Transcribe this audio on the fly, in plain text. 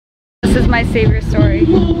This is my Savior story.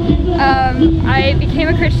 I became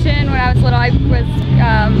a Christian when I was little. I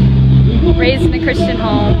was raised in a Christian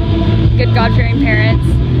home, good God-fearing parents,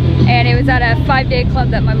 and it was at a 5-day club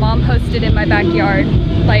that my mom hosted in my backyard,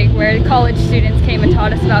 like where college students came and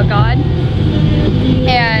taught us about God.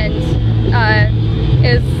 And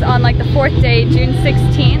it was on like the 4th day, June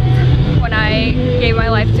 16th, when I gave my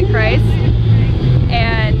life to Christ.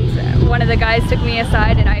 And one of the guys took me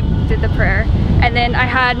aside and I did the prayer. And then I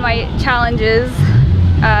had my challenges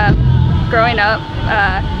growing up.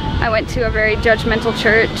 I went to a very judgmental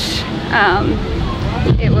church.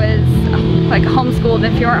 It was like homeschooled.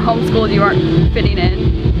 If you weren't homeschooled, you weren't fitting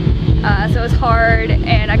in. So it was hard,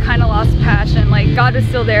 and I kind of lost passion. Like, God was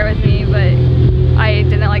still there with me, but I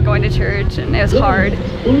didn't like going to church, and it was hard.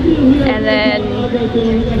 And then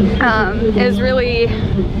it was really,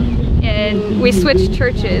 we switched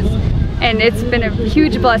churches. And it's been a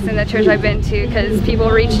huge blessing, the church I've been to, because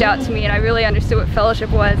people reached out to me and I really understood what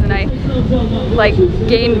fellowship was, and I like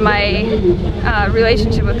gained my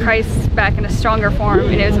relationship with Christ back in a stronger form,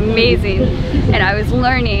 and it was amazing. And I was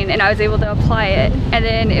learning and I was able to apply it. And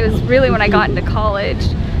then it was really when I got into college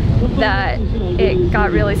that it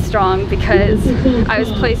got really strong, because I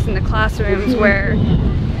was placed in the classrooms where,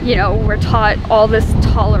 you know, we're taught all this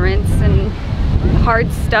tolerance and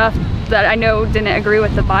hard stuff that I know didn't agree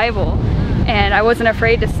with the Bible. And I wasn't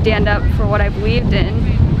afraid to stand up for what I believed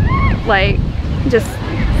in, like just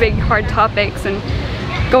big hard topics, and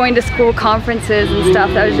going to school conferences and stuff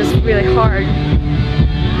that was just really hard.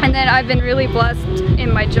 And then I've been really blessed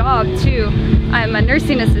in my job too. I'm a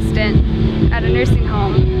nursing assistant at a nursing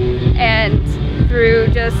home, and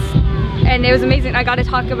and it was amazing. I got to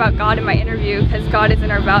talk about God in my interview, because God is in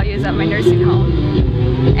our values at my nursing home.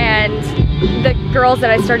 And the girls that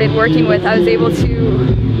I started working with, I was able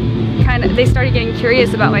to they started getting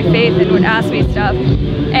curious about my faith and would ask me stuff,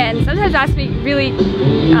 and sometimes ask me really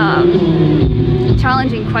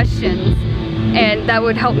challenging questions, and that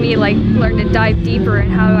would help me like learn to dive deeper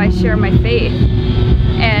in how I share my faith.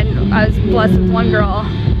 And I was blessed with one girl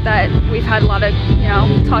that we've had a lot of, you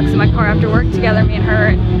know, talks in my car after work together, me and her,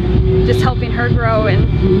 and just helping her grow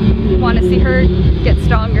and want to see her get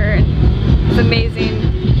stronger. And it's amazing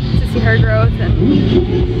to see her growth.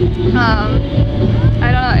 And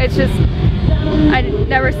I don't know, it's just, I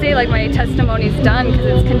never say like my testimony's done, because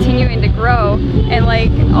it's continuing to grow. And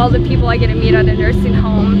like all the people I get to meet at a nursing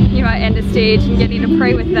home, you know, at end of stage, and getting to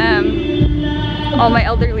pray with them, all my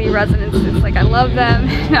elderly residents, it's like I love them.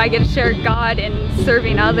 I get to share God and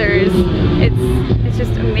serving others. It's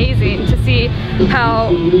just amazing to see how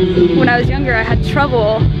when I was younger I had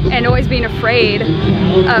trouble and always being afraid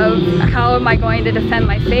of how am I going to defend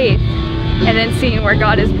my faith, and then seeing where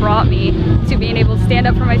God has brought me to being able to stand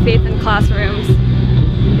up for my faith in classrooms,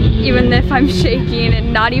 even if I'm shaking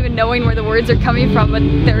and not even knowing where the words are coming from, but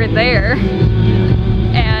they're there.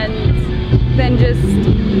 And then just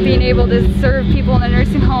being able to serve people in a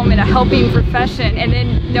nursing home in a helping profession, and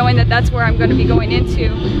then knowing that that's where I'm going to be going into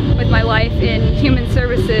with my life in human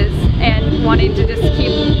services, and wanting to just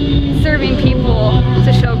keep serving people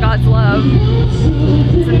to show God's love.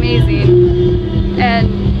 It's amazing.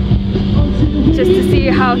 And just to see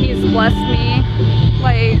how He's blessed me,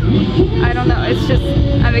 like, I don't know, it's just,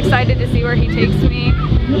 I'm excited to see where He takes me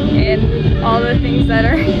and all the things that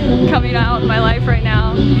are coming out in my life right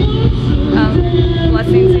now.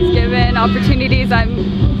 Blessings He's given, opportunities I'm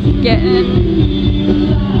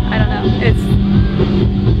getting. I don't know,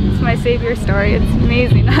 it's my Savior story. It's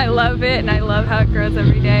amazing. I love it, and I love how it grows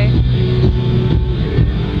every day.